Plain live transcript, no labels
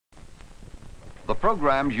The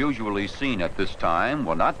programs usually seen at this time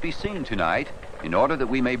will not be seen tonight in order that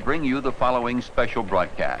we may bring you the following special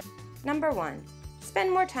broadcast. Number 1.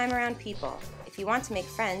 Spend more time around people. If you want to make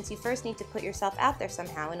friends, you first need to put yourself out there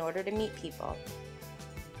somehow in order to meet people.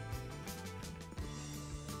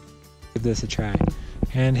 Give this a try.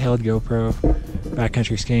 Handheld GoPro,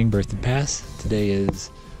 backcountry skiing, Berthoud Pass. Today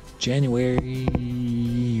is January,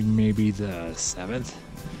 maybe the 7th.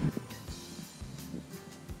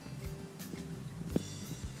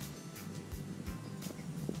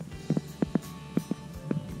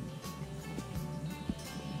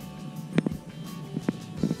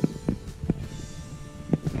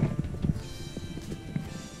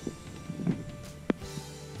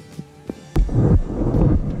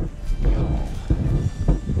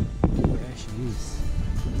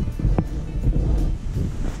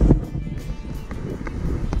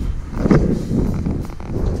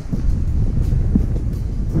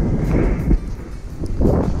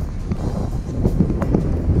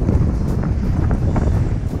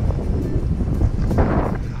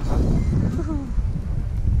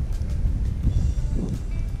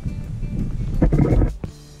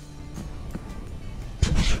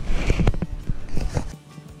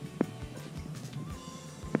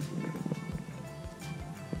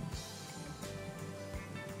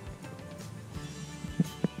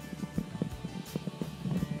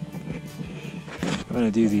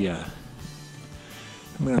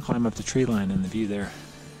 I'm gonna climb up the tree line in the view there.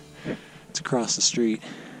 It's across the street.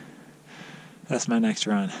 That's my next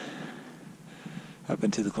run. Up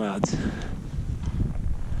into the clouds.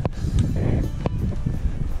 Alright,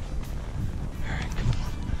 come on.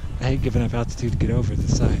 I hate giving up altitude to get over the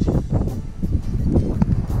side.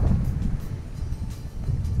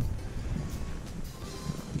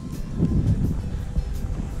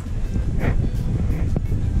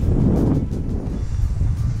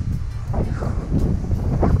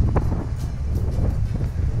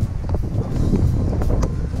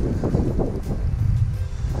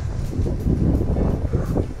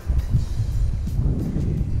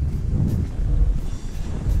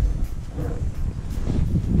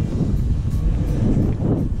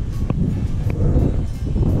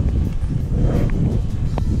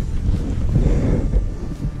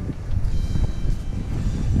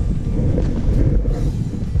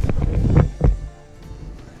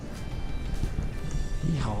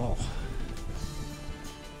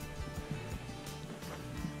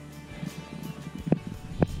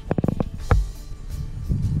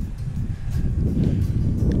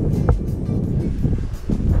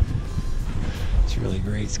 Really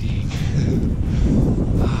great skiing.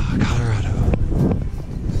 Colorado.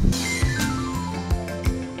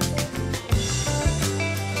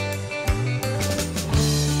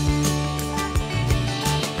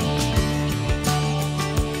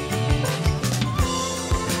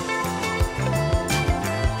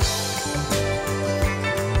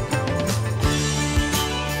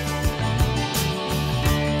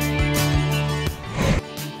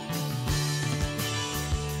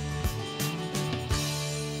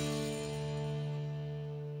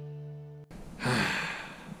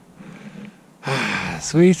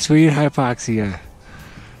 Sweet, sweet hypoxia.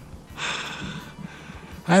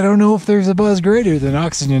 I don't know if there's a buzz greater than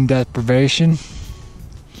oxygen deprivation.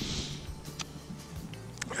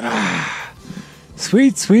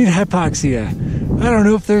 Sweet, sweet hypoxia. I don't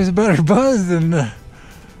know if there's a better buzz than...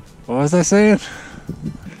 what was I saying?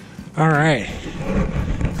 Alright.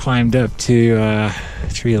 Climbed up to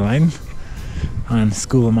tree line on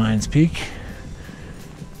School of Mines Peak.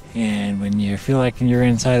 And when you feel like you're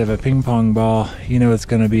inside of a ping pong ball, you know it's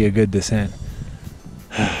going to be a good descent.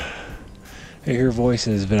 I hear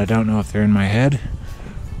voices, but I don't know if they're in my head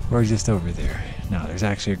or just over there. No, there's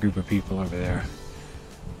actually a group of people over there.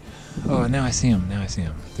 Oh, now I see them. Now I see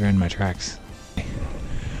them. They're in my tracks.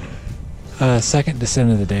 Second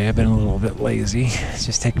descent of the day. I've been a little bit lazy. It's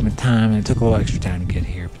just taking my time, and it took a little extra time to get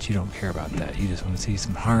here, but you don't care about that. You just want to see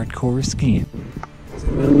some hardcore skiing. So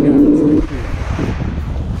what we got?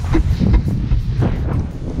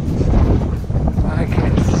 I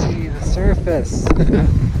can't see the surface.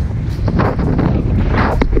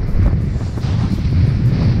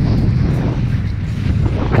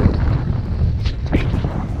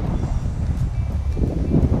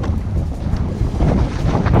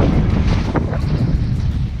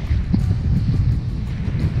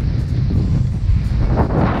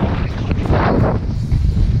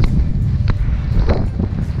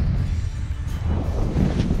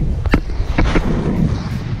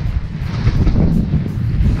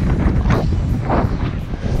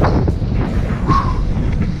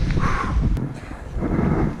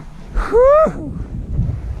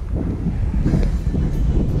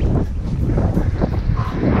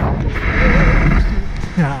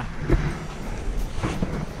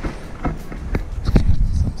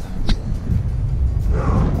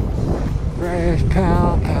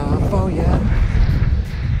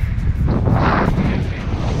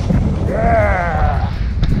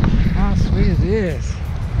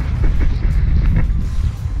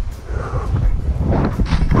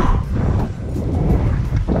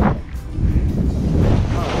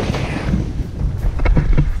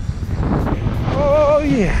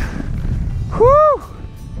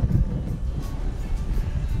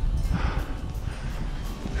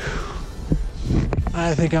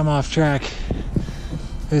 I think I'm off track.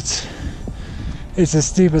 It's as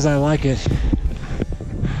steep as I like it.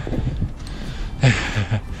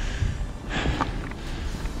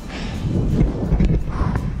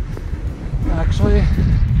 Actually,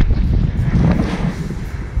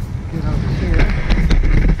 get over here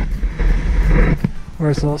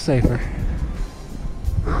where it's a little safer.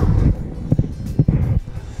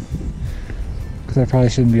 Because I probably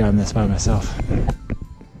shouldn't be on this by myself.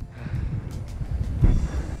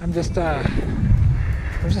 I'm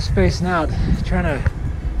just spacing out, trying to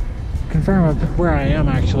confirm where I am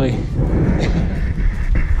actually.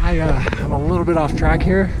 I'm a little bit off track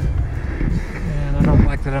here, and I don't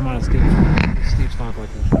like that I'm on a steep slope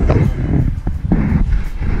like this.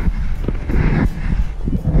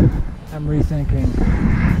 I'm rethinking.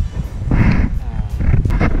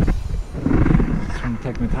 Just want to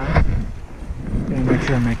take my time and make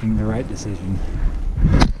sure I'm making the right decision.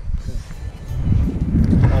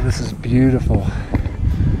 Oh, this is beautiful.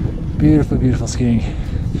 Beautiful, beautiful skiing.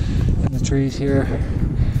 And the trees here,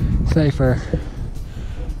 safer.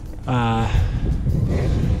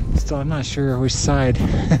 Still, I'm not sure which side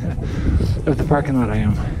of the parking lot I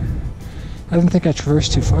am. I didn't think I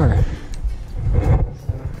traversed too far.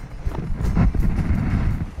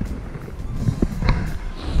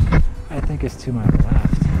 I think it's to my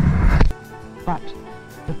left. But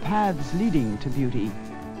the paths leading to beauty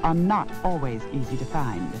are not always easy to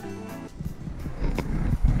find.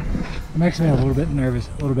 It makes me a little bit nervous,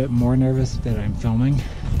 a little bit more nervous that I'm filming.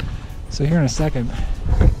 So here in a second,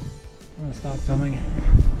 I'm gonna stop filming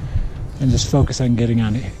and just focus on getting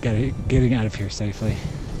out of here safely.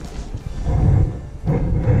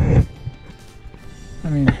 I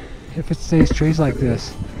mean, if it stays trees like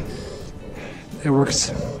this, it works.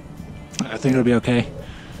 I think it'll be okay.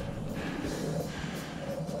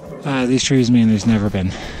 These trees mean there's never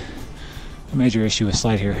been a major issue with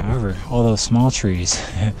slide here. However, all those small trees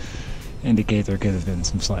indicate there could have been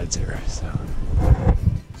some slides here. So.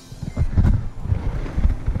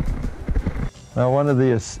 Now, one of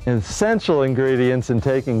the essential ingredients in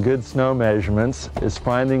taking good snow measurements is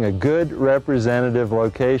finding a good representative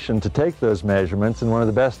location to take those measurements, and one of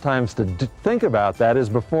the best times to think about that is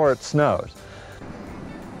before it snows.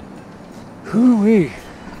 Hoo-wee.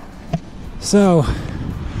 So,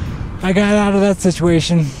 I got out of that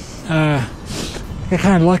situation. Got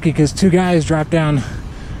kind of lucky because two guys dropped down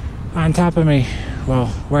on top of me. Well,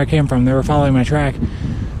 where I came from, they were following my track.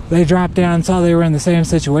 They dropped down, saw they were in the same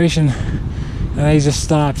situation, and they just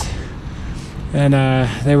stopped. And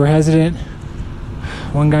they were hesitant.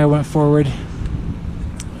 One guy went forward,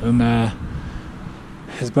 and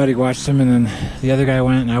his buddy watched him, and then the other guy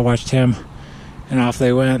went, and I watched him, and off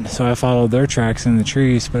they went. So I followed their tracks in the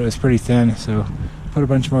trees, but it was pretty thin, so put a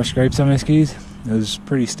bunch more scrapes on my skis. It was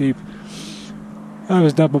pretty steep. It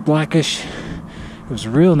was double blackish. It was a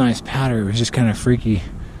real nice powder. It was just kind of freaky.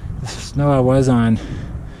 The snow I was on,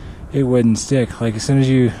 it wouldn't stick. Like as soon as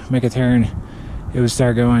you make a turn, it would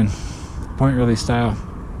start going point release style.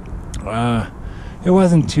 It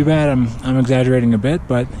wasn't too bad. I'm exaggerating a bit,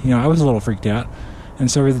 but you know, I was a little freaked out, and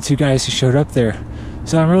so were the two guys who showed up there.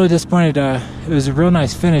 So I'm really disappointed. It was a real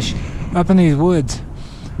nice finish. Up in these woods,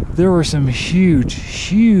 there were some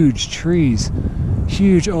huge trees,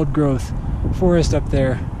 huge old growth forest up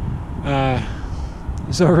there.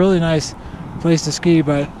 So a really nice place to ski,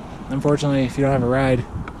 but unfortunately, if you don't have a ride,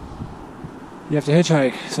 you have to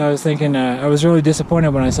hitchhike. So I was thinking, I was really disappointed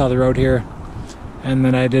when I saw the road here, and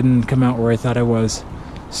then I didn't come out where I thought I was.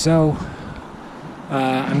 So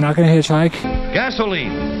I'm not going to hitchhike.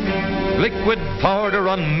 Gasoline, liquid power to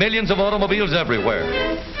run millions of automobiles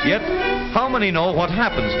everywhere. Yet, how many know what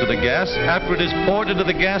happens to the gas after it is poured into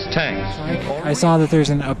the gas tanks? I saw that there's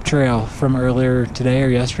an up trail from earlier today or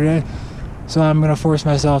yesterday, so I'm going to force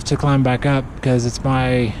myself to climb back up because it's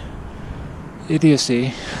my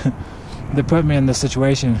idiocy that put me in this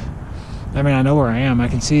situation. I mean, I know where I am. I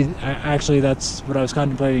can see, actually that's what I was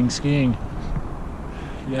contemplating skiing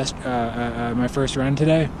my first run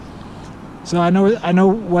today. So I know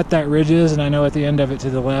what that ridge is, and I know at the end of it to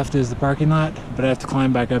the left is the parking lot, but I have to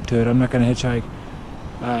climb back up to it. I'm not going to hitchhike.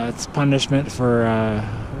 It's punishment for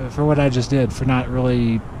what I just did, for not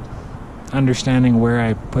really understanding where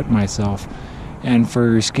I put myself, and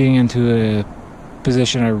for skiing into a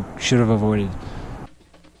position I should have avoided.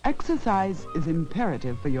 Exercise is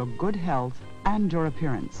imperative for your good health and your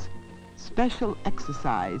appearance. Special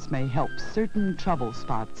exercise may help certain trouble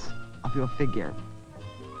spots of your figure.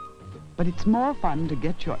 But it's more fun to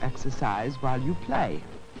get your exercise while you play.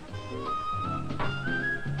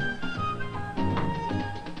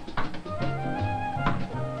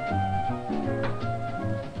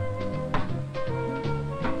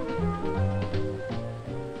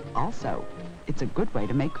 so. It's a good way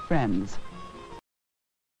to make friends.